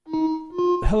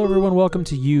Hello everyone, welcome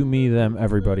to You, Me, Them,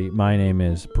 Everybody. My name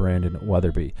is Brandon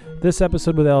Weatherby. This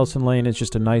episode with Allison Lane is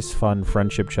just a nice, fun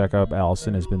friendship checkup.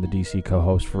 Allison has been the DC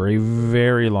co-host for a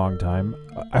very long time.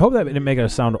 I hope that didn't make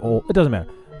us sound old. It doesn't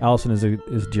matter. Allison is a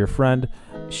dear friend.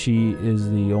 She is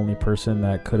the only person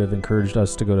that could have encouraged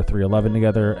us to go to 311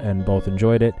 together and both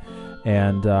enjoyed it.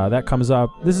 And that comes up.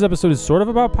 This episode is sort of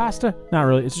about pasta. Not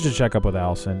really. It's just a checkup with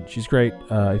Allison. She's great.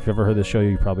 If you've ever heard this show,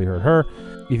 you probably heard her.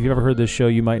 If you've ever heard this show,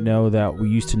 you might know that we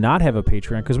used to not have a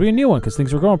Patreon because we had a new one because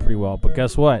things were going pretty well. But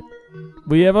guess what?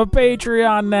 We have a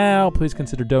Patreon now. Please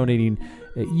consider donating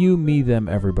at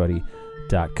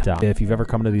youmethemeverybody.com. If you've ever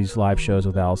come to these live shows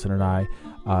with Allison and I,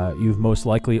 you've most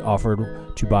likely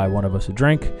offered to buy one of us a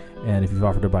drink. And if you've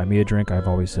offered to buy me a drink, I've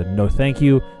always said no thank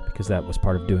you because that was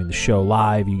part of doing the show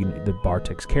live. The bar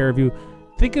takes care of you.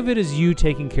 Think of it as you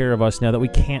taking care of us now that we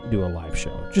can't do a live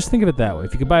show. Just think of it that way.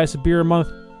 If you could buy us a beer a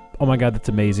month, oh my God, that's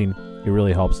amazing. It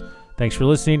really helps. Thanks for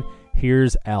listening.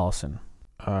 Here's Allison.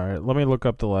 All right, let me look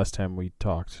up the last time we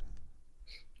talked.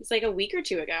 It's like a week or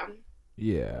two ago.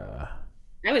 Yeah.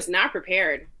 I was not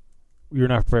prepared. You're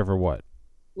not prepared for what?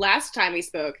 Last time we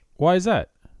spoke. Why is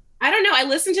that? I don't know. I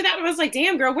listened to that and I was like,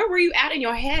 damn, girl, where were you at in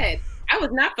your head? I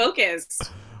was not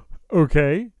focused.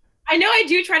 Okay. I know I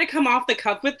do try to come off the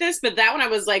cuff with this, but that one I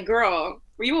was like, girl,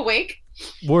 were you awake?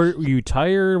 Were you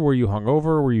tired? Were you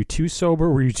hungover? Were you too sober?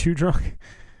 Were you too drunk?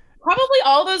 Probably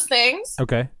all those things.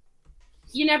 Okay.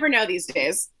 You never know these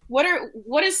days. What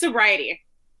is sobriety?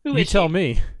 You tell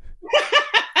me.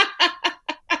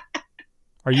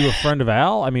 Are you a friend of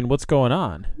Al? I mean, what's going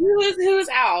on? Who is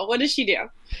Al? What does she do?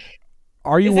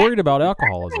 Are you worried about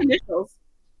alcoholism? Initials.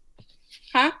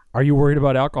 Huh? Are you worried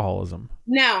about alcoholism?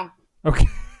 No. Okay.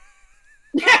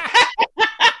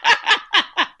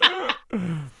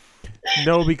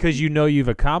 No, because you know you've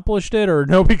accomplished it, or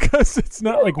no, because it's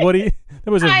not like what do you...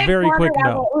 That was a very quick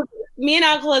no. Me and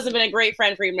alcoholism have been a great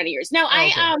friend for many years. No,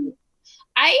 okay.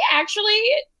 I actually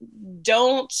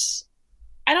don't.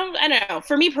 I don't know.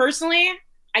 For me personally,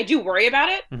 I do worry about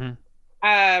it.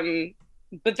 Mm-hmm.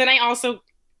 But then I'm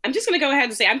just gonna go ahead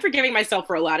and say I'm forgiving myself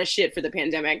for a lot of shit for the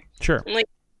pandemic. Sure. I'm like,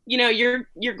 you're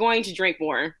going to drink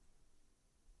more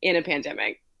in a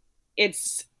pandemic.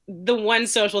 It's the one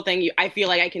social thing I feel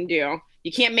like I can do.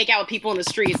 You can't make out with people in the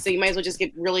streets, so you might as well just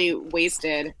get really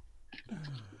wasted.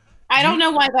 I don't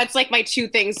know why that's like my two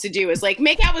things to do is like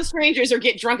make out with strangers or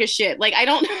get drunk as shit. Like I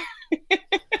don't.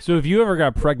 So if you ever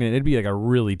got pregnant, it'd be like a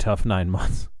really tough 9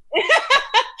 months.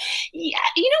 Yeah,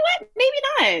 you know what? Maybe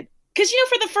not. Because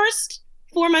for the first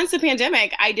 4 months of the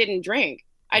pandemic, I didn't drink.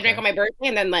 I drank on my birthday,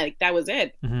 and then like that was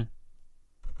it. Mm-hmm.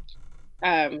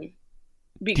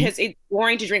 Because it's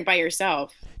boring to drink by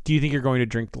yourself. Do you think you're going to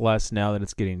drink less now that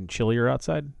it's getting chillier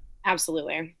outside?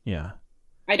 Absolutely. Yeah.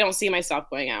 I don't see myself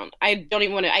going out. I don't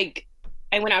even want to. I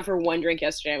went out for one drink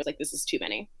yesterday. I was like, this is too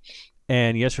many.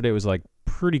 And yesterday was like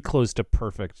pretty close to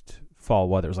perfect fall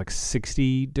weather. It was like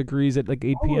 60 degrees at like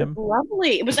 8 p.m.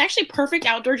 Lovely. It was actually perfect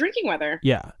outdoor drinking weather.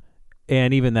 Yeah.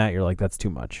 And even that, you're like, that's too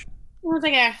much. I was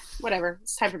like, whatever.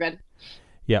 It's time for bed.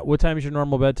 Yeah. What time is your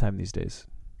normal bedtime these days?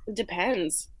 It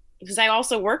depends. Because I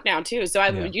also work now too. So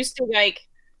I used to like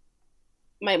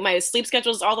my sleep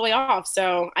schedule is all the way off.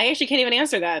 So I actually can't even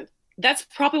answer that. That's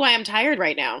probably why I'm tired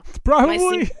right now.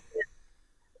 Probably.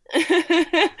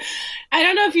 I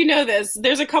don't know if you know this.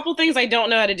 There's a couple things I don't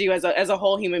know how to do as a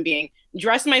whole human being.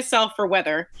 Dress myself for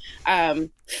weather,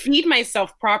 feed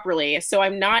myself properly so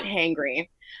I'm not hangry,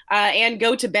 and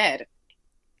go to bed.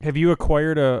 Have you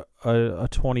acquired a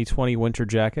 2020 winter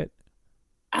jacket?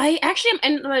 I actually am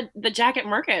in the jacket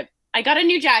market. I got a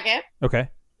new jacket. Okay.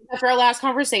 After our last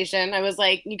conversation, I was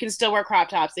like, you can still wear crop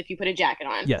tops if you put a jacket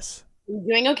on. Yes. I'm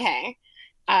doing okay.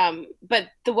 But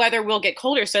the weather will get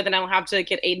colder, so then I'll have to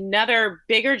get another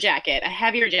bigger jacket, a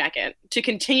heavier jacket, to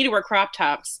continue to wear crop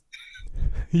tops.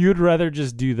 You'd rather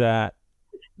just do that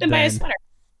than buy a sweater.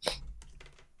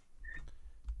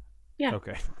 Yeah.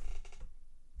 Okay.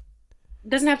 It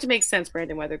doesn't have to make sense,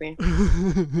 Brandon Weatherby.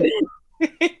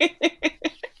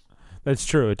 That's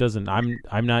true. It doesn't.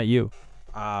 I'm not you.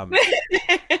 I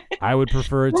would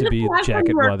prefer it to be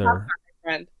jacket weather.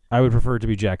 I would prefer it to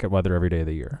be jacket weather every day of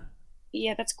the year.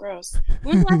 Yeah, that's gross.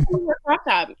 When's the last time you wore a crop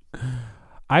top?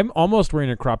 I'm almost wearing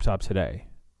a crop top today.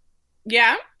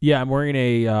 Yeah? Yeah, I'm wearing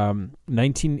a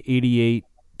 1988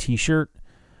 t-shirt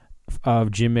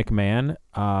of Jim McMahon.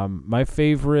 My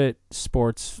favorite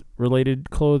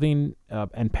sports-related clothing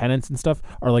and pennants and stuff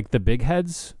are like the big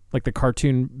heads, like the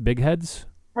cartoon big heads.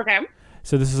 Okay.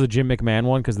 So this is a Jim McMahon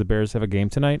one because the Bears have a game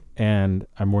tonight, and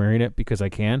I'm wearing it because I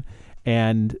can.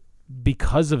 And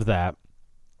because of that,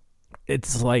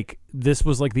 it's like this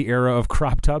was like the era of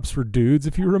crop tops for dudes,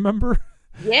 if you remember.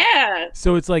 Yeah.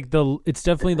 So it's like it's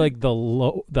definitely like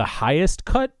the highest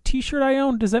cut T-shirt I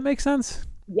own. Does that make sense?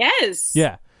 Yes.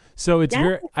 Yeah. So it's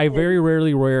Yes. I very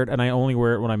rarely wear it, and I only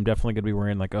wear it when I'm definitely going to be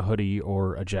wearing like a hoodie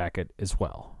or a jacket as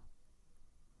well.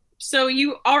 So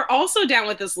you are also down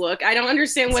with this look. I don't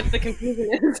understand what the confusion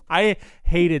is. I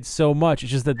hate it so much.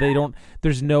 It's just that they don't.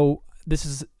 There's no. This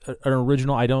is an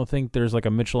original. I don't think there's like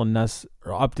a Mitchell and Ness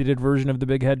or updated version of the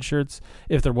big head shirts.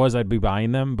 If there was, I'd be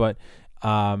buying them. But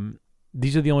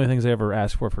these are the only things I ever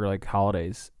ask for like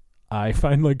holidays. I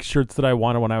find like shirts that I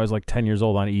wanted when I was like 10 years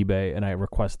old on eBay, and I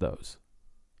request those.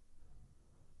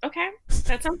 Okay,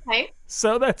 that sounds tight.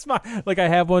 So that's my like. I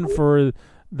have one for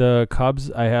the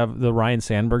Cubs. I have the Ryan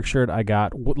Sandberg shirt. I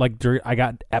got I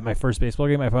got at my first baseball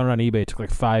game. I found it on eBay. It took like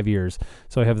 5 years.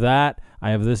 So I have that. I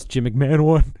have this Jim McMahon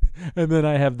one, and then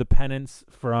I have the pennants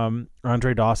from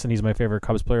Andre Dawson. He's my favorite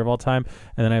Cubs player of all time.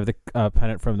 And then I have the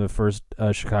pennant from the first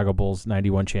Chicago Bulls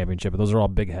 '91 championship. Those are all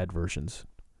big head versions.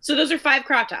 So those are 5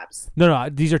 crop tops. No,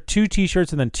 these are 2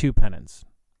 T-shirts and then 2 pennants.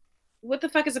 What the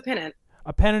fuck is a pennant?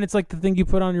 A pennant, it's like the thing you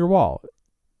put on your wall.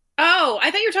 Oh,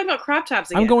 I thought you were talking about crop tops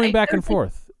again. I'm going back and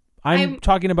forth. I'm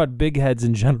talking about big heads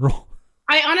in general.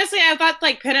 I thought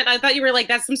like pennant. I thought you were like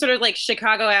that's some sort of like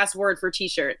Chicago ass word for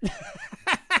T-shirt. I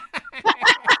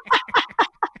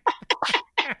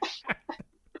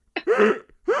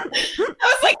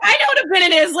was like, I know what a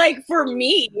pennant is like for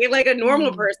me, like a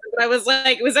normal person. But I was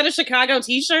like, was that a Chicago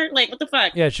T-shirt? Like, what the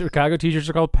fuck? Yeah, Chicago T-shirts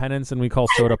are called pennants, and we call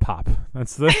soda pop.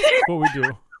 That's what we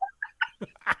do.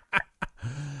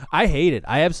 I hate it.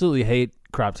 I absolutely hate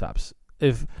crop tops.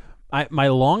 My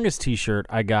longest T-shirt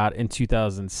I got in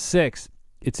 2006,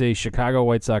 it's a Chicago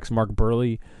White Sox Mark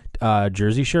Burley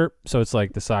jersey shirt. So it's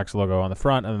like the Sox logo on the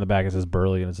front, and then the back it says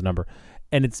Burley and it's a number.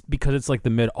 And it's because it's like the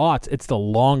mid-aughts, it's the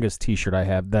longest T-shirt I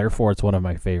have. Therefore, it's one of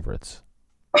my favorites.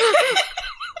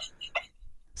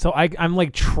 So I'm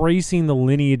like tracing the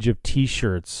lineage of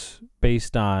T-shirts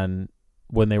based on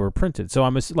when they were printed. So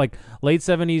I'm like late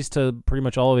 70s to pretty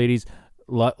much all of 80s,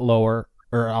 lower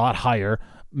or a lot higher,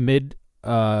 mid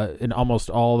in almost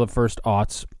all the first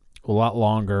aughts, a lot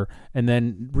longer, and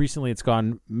then recently it's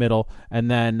gone middle, and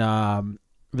then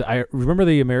I remember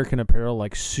the American Apparel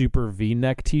like super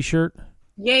V-neck T-shirt.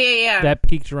 Yeah. That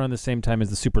peaked around the same time as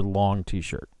the super long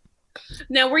T-shirt.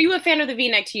 Now, were you a fan of the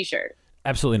V-neck T-shirt?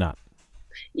 Absolutely not.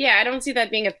 Yeah, I don't see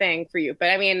that being a thing for you, but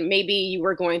I mean, maybe you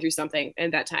were going through something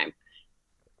at that time.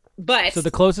 But so the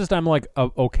closest I'm like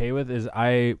okay with is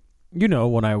when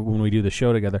we do the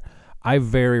show together, I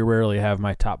very rarely have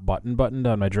my top buttoned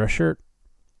on my dress shirt.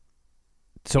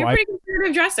 So you're a pretty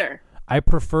conservative dresser. I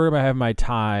prefer to have my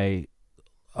tie,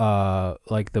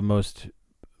 like the most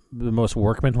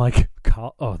workmanlike.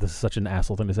 Oh, this is such an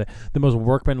asshole thing to say. The most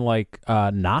workmanlike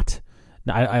knot.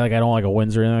 I don't like a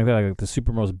Windsor or anything like that. I like the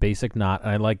super most basic knot,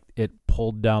 and I like it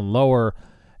pulled down lower,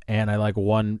 and I like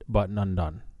one button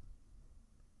undone,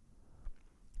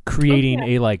 creating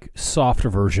a like soft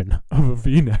version of a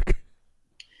V-neck.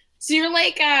 So you're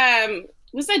like,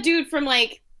 what's that dude from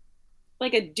like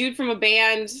a dude from a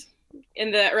band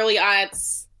in the early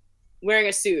aughts wearing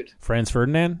a suit? Franz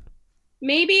Ferdinand?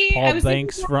 Maybe. Paul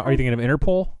Banks are you thinking of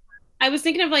Interpol? I was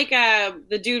thinking of like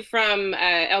the dude from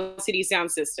LCD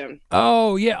Sound System.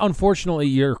 Oh, yeah. Unfortunately,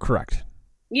 you're correct.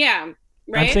 Yeah.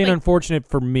 Right? I'm saying unfortunate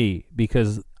for me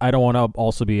because I don't want to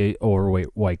also be an overweight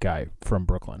white guy from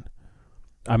Brooklyn.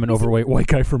 I'm an overweight white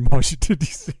guy from Washington,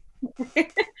 D.C.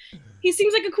 He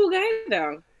seems like a cool guy,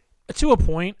 though. To a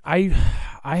point, I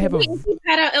have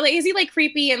is he like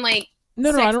creepy and like?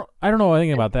 No, I don't know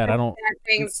anything about that. I don't.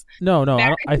 Things. No.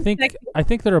 I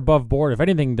think they're above board. If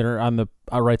anything, they're on the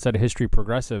right side of history,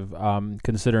 progressive.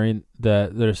 Considering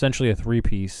that they're essentially a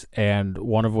 3-piece, and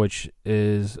one of which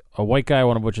is a white guy,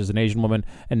 one of which is an Asian woman,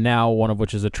 and now one of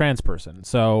which is a trans person.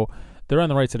 So they're on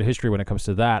the right side of history when it comes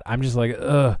to that. I'm just like,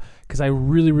 ugh, because I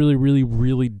really, really, really,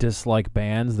 really dislike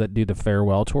bands that do the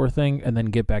farewell tour thing and then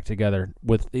get back together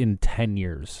within 10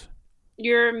 years.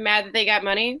 You're mad that they got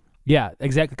money? Yeah,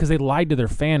 exactly, because they lied to their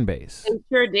fan base. They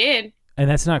sure did. And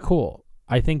that's not cool.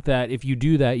 I think that if you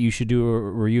do that, you should do a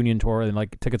reunion tour, and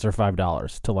like tickets are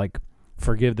 $5 to like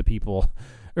forgive the people,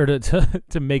 or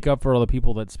to make up for all the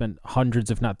people that spent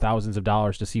hundreds, if not thousands, of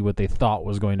dollars to see what they thought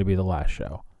was going to be the last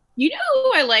show. You know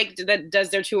who I liked that does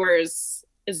their tours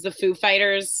is the Foo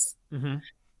Fighters,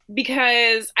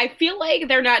 because I feel like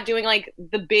they're not doing like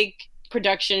the big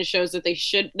production shows that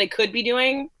they could be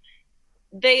doing.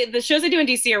 The shows they do in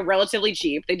DC are relatively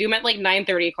cheap. They do them at like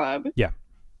 9:30 Club. Yeah.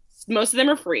 Most of them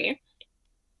are free.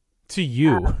 To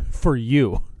you. For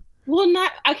you. Well,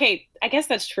 not... Okay, I guess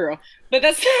that's true. But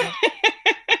that's...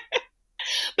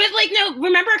 But like, no,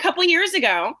 remember a couple years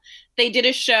ago, They did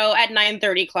a show at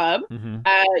 9:30 Club.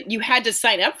 Mm-hmm. You had to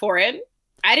sign up for it.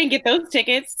 I didn't get those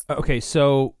tickets. Okay,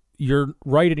 so you're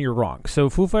right and you're wrong. So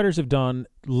Foo Fighters have done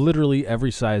literally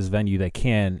every size venue they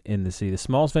can in the city. The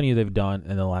smallest venue they've done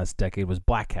in the last decade was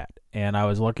Black Cat, and I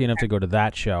was lucky enough to go to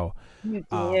that show. You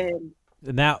did.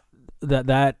 And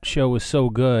that show was so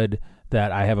good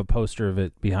that I have a poster of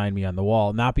it behind me on the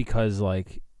wall. Not because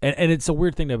like, and it's a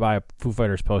weird thing to buy a Foo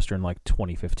Fighters poster in like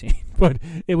 2015, but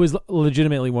it was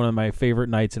legitimately one of my favorite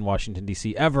nights in Washington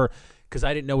D.C. ever because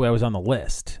I didn't know I was on the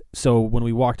list. So when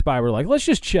we walked by, we're like, let's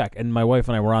just check, and my wife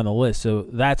and I were on the list, so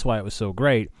that's why it was so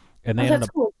great. And they ended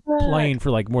up playing for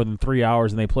like more than 3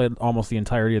 hours, and they played almost the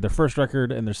entirety of their first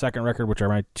record and their second record, which are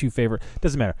my two favorite.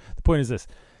 Doesn't matter. The point is this.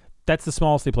 That's the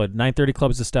smallest they played. 9:30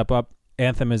 Club is the step up.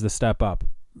 Anthem is the step up.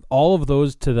 All of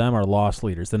those to them are lost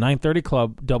leaders. The 9:30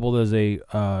 Club doubled as a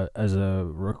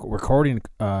recording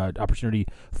opportunity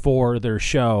for their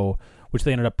show, which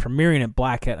they ended up premiering at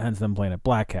Black Cat, hence them playing at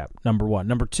Black Cat. Number one.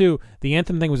 Number two, the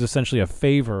Anthem thing was essentially a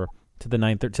favor to the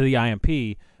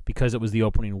IMP because it was the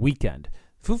opening weekend.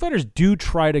 Foo Fighters do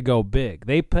try to go big.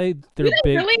 They played their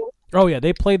big. Really? Oh yeah,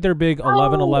 they played their big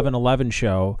 11-11-11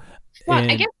 show. Well,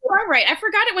 I guess you are right. I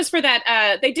forgot it was for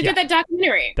that. They did that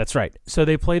documentary. That's right. So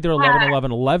they played their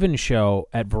 11-11-11 show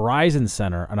at Verizon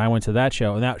Center, and I went to that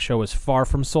show, and that show was far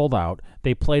from sold out.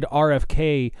 They played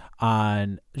RFK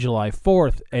on July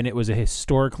 4th, and it was a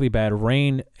historically bad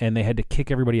rain, and they had to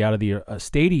kick everybody out of the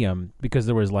stadium because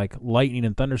there was like lightning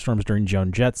and thunderstorms during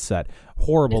Joan Jett's set.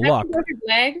 Horrible luck.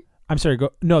 Leg? I'm sorry.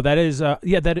 No, that is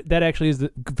that actually is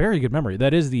the very good memory.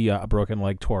 That is the broken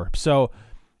leg tour. So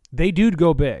they do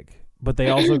go big. But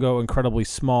they also go incredibly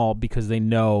small because they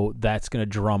know that's going to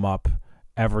drum up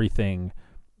everything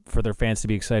for their fans to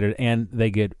be excited, and they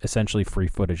get essentially free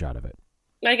footage out of it.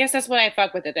 I guess that's why I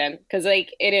fuck with it then, because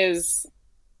like it is,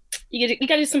 you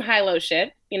got to do some high-low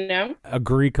shit, you know?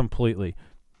 Agree completely.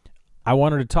 I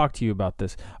wanted to talk to you about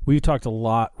this. We've talked a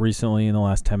lot recently in the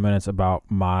last 10 minutes about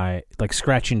my like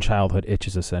scratching childhood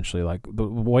itches, essentially. Like the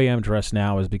way I'm dressed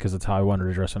now is because it's how I wanted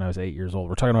to dress when I was 8 years old.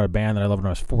 We're talking about a band that I loved when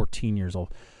I was 14 years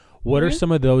old. What are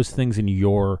some of those things in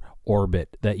your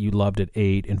orbit that you loved at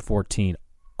 8 and 14?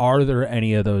 Are there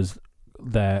any of those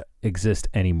that exist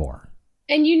anymore?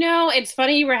 And you know, it's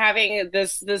funny you were having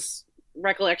this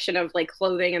recollection of like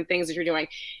clothing and things that you're doing.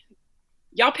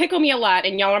 Y'all pickle me a lot,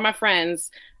 and y'all are my friends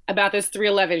about this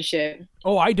 311 shit.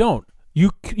 Oh, I don't.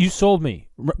 You sold me.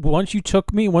 Once you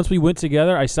took me, once we went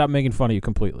together, I stopped making fun of you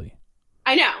completely.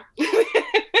 I know.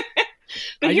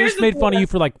 I just made fun of you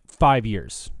for like 5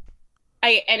 years.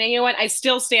 And you know what? I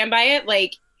still stand by it.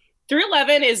 Like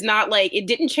 311 is not like, it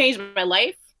didn't change my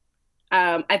life.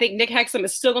 I think Nick Hexum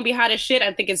is still gonna be hot as shit.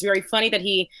 I think it's very funny that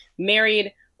he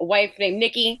married a wife named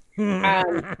Nikki.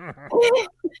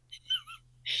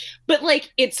 But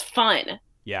like, it's fun.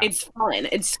 Yeah, it's fun.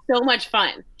 It's so much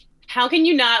fun. How can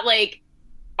you not like?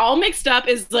 All Mixed Up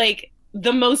is like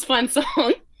the most fun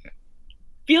song.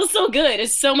 Feels so good.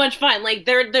 It's so much fun. Like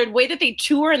the way that they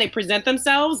tour and they present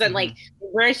themselves and like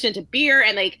rush into beer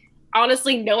and like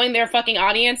honestly knowing their fucking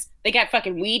audience, they got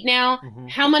fucking weed now.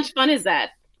 How much fun is that?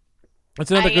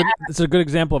 It's a good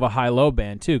example of a high-low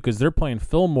band too, because they're playing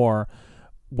Fillmore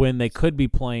when they could be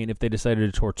playing, if they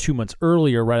decided to tour 2 months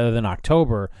earlier rather than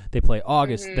October, they play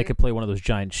August. They could play one of those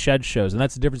giant shed shows, and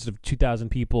that's the difference of 2,000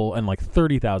 people and like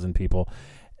 30,000 people.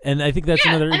 And I think that's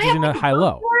another interesting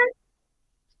high-low.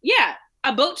 Yeah.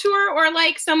 A boat tour or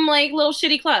like some like little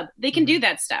shitty club. They can do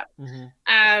that stuff.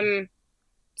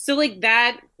 So like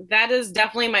that is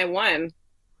definitely my one.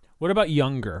 What about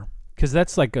younger? Because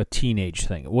that's like a teenage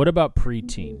thing. What about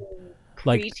preteen?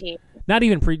 Like Preteen. not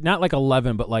even not like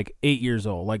 11, but like 8 years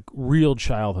old, like real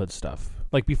childhood stuff.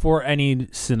 Like before any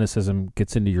cynicism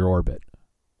gets into your orbit.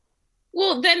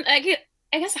 Well, then I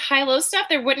guess high-low stuff,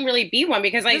 there wouldn't really be one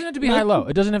because it doesn't have to be high-low.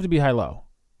 It doesn't have to be high-low.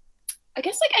 I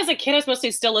guess like as a kid, I was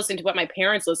mostly still listening to what my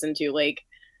parents listened to, like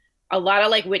a lot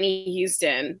of like Whitney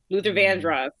Houston, Luther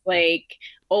Vandross, like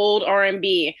old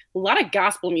R&B, a lot of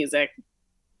gospel music.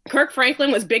 Kirk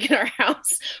Franklin was big in our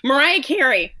house. Mariah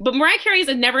Carey, but Mariah Carey is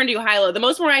never gonna do high-low. The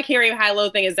most Mariah Carey high-low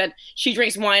thing is that she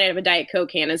drinks wine out of a Diet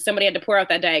Coke can, and somebody had to pour out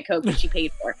that Diet Coke that she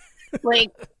paid for.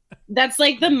 Like that's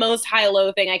like the most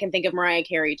high-low thing I can think of Mariah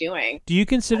Carey doing. Do you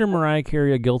consider Mariah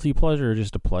Carey a guilty pleasure or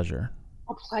just a pleasure?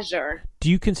 A pleasure.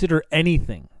 Do you consider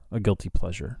anything a guilty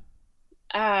pleasure?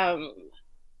 Sonically,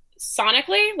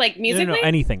 like musically? No,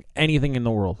 anything in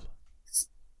the world.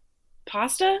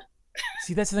 Pasta?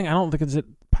 See, that's the thing. I don't think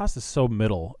pasta's so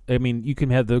middle. I mean, you can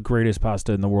have the greatest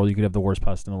pasta in the world. You could have the worst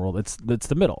pasta in the world. It's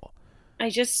the middle. I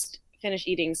just finished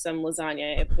eating some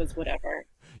lasagna. It was whatever.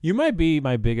 You might be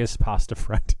my biggest pasta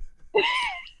friend.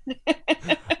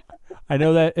 I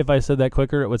know that if I said that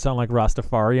quicker, it would sound like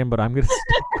Rastafarian, but I'm gonna.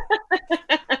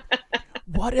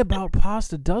 What about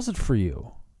pasta does it for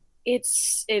you?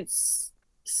 It's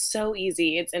so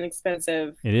easy. It's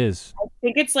inexpensive. It is. I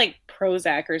think it's like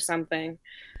Prozac or something.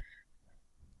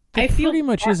 It pretty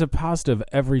much is a pasta of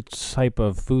every type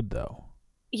of food, though.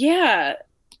 Yeah.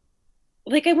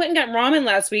 Like I went and got ramen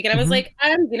last week and I was Mhm. like,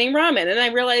 I'm getting ramen. And I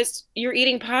realized you're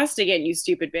eating pasta again, you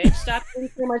stupid bitch. Stop eating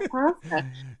so much pasta.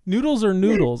 Noodles are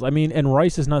noodles. I mean, and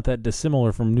rice is not that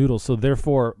dissimilar from noodles, so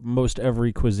therefore, most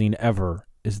every cuisine ever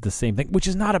is the same thing, which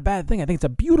is not a bad thing. I think it's a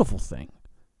beautiful thing.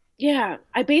 Yeah.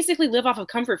 I basically live off of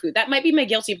comfort food. That might be my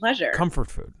guilty pleasure. Comfort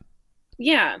food.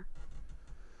 Yeah.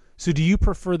 So, do you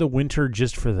prefer the winter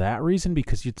just for that reason?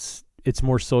 Because it's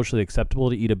more socially acceptable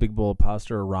to eat a big bowl of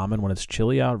pasta or ramen when it's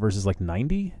chilly out versus like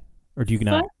 90? Or do you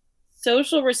not? Fuck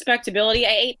social respectability. I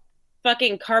ate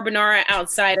fucking carbonara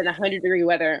outside in 100-degree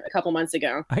weather a couple months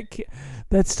ago. I can't.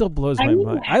 That still blows I my need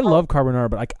mind. I help. love carbonara,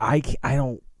 but I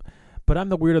don't. But I'm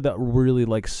the weirdo that really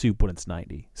likes soup when it's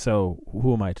 90. So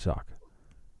who am I to talk?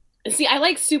 See, I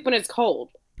like soup when it's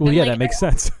cold. Well, And, yeah, like, that makes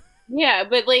sense. Yeah,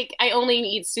 but like I only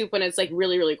eat soup when it's like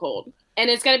really, really cold. And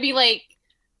it's gotta be like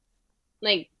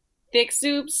thick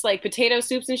soups, like potato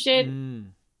soups and shit.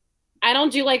 I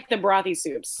don't do like the brothy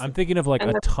soups. I'm thinking of like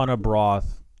And a ton of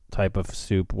broth type of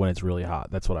soup when it's really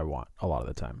hot. That's what I want a lot of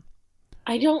the time.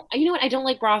 I don't you know what? I don't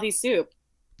like brothy soup.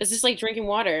 It's just like drinking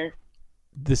water.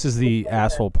 This is the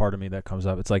asshole part of me that comes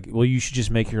up. It's like, well, you should just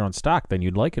make your own stock, then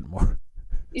you'd like it more.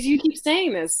 You keep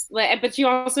saying this, like, but you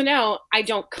also know I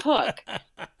don't cook.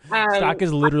 Stock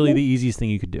is literally the easiest thing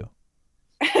you could do.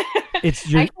 It's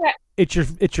your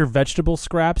Actually, it's your vegetable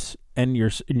scraps and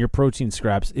your protein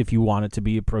scraps if you want it to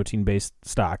be a protein based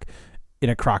stock in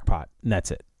a crock pot, and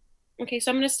that's it. okay,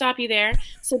 so I'm gonna stop you there.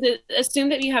 So assume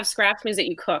that you have scraps means that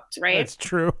you cooked, right? That's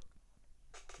true.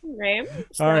 Right.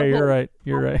 So, All right, you're right.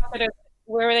 You're right.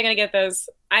 where are they gonna get those?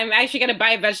 I'm actually gonna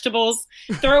buy vegetables,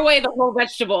 throw away the whole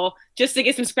vegetable just to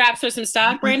get some scraps or some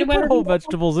stock. You Brandon, can put Weatherby? whole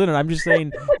vegetables in it. I'm just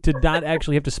saying to not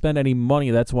actually have to spend any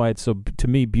money. That's why it's so, to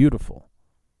me, beautiful.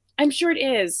 I'm sure it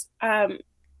is. And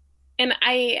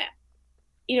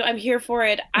I'm here for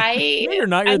it. No, you're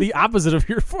not. You're the opposite of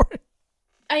here for it.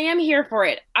 I am here for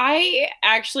it. I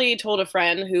actually told a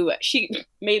friend who she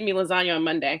made me lasagna on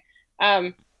Monday.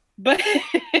 But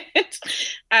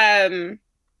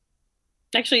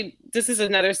actually, this is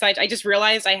another side. I just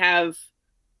realized I have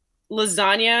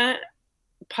lasagna,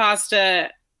 pasta,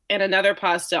 and another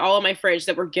pasta all in my fridge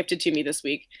that were gifted to me this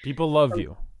week. People love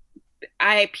you.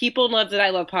 People know that I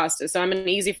love pasta, so I'm an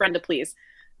easy friend to please.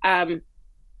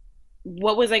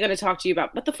 What was I going to talk to you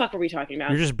about? What the fuck were we talking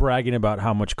about? You're just bragging about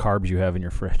how much carbs you have in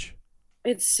your fridge.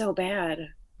 It's so bad.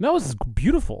 No, it's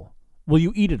beautiful. Will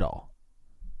you eat it all?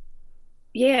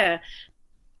 Yeah.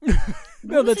 No,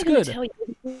 What was that's I gonna good. tell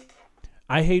you?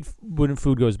 I hate when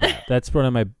food goes bad. That's one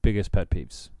of my biggest pet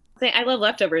peeves. I love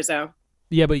leftovers though.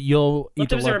 Yeah, but you'll eat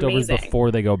the Leftovers are leftovers amazing.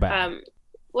 before they go bad.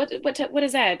 What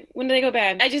is that? When do they go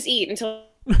bad? I just eat until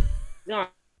no. I don't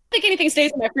think anything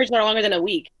stays in my fridge for longer than a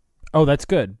week. Oh, that's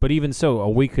good. But even so, a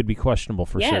week could be questionable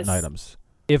for certain Yes. items.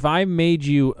 If I made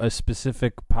you a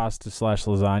specific pasta /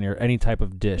 lasagna or any type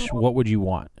of dish, what would you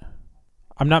want?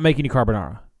 I'm not making you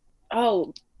carbonara.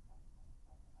 Oh,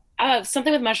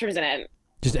 something with mushrooms in it.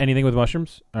 Just anything with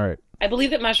mushrooms? All right. I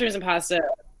believe that mushrooms and pasta,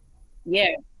 yeah,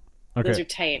 those Okay. are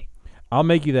tight. I'll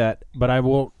make you that, but I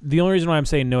will. The only reason why I'm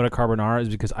saying no to carbonara is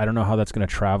because I don't know how that's going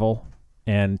to travel.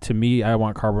 And to me, I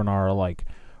want carbonara like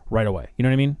right away. You know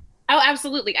what I mean? Oh,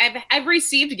 absolutely. I've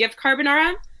received gift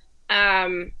carbonara,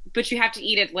 but you have to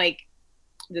eat it like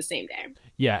the same day.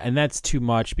 Yeah, and that's too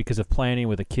much because of planning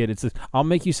with a kid. It's I'll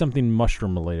make you something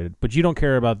mushroom related, but you don't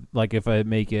care about like if I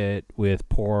make it with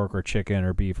pork or chicken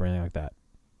or beef or anything like that.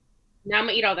 Now I'm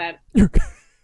gonna eat all that.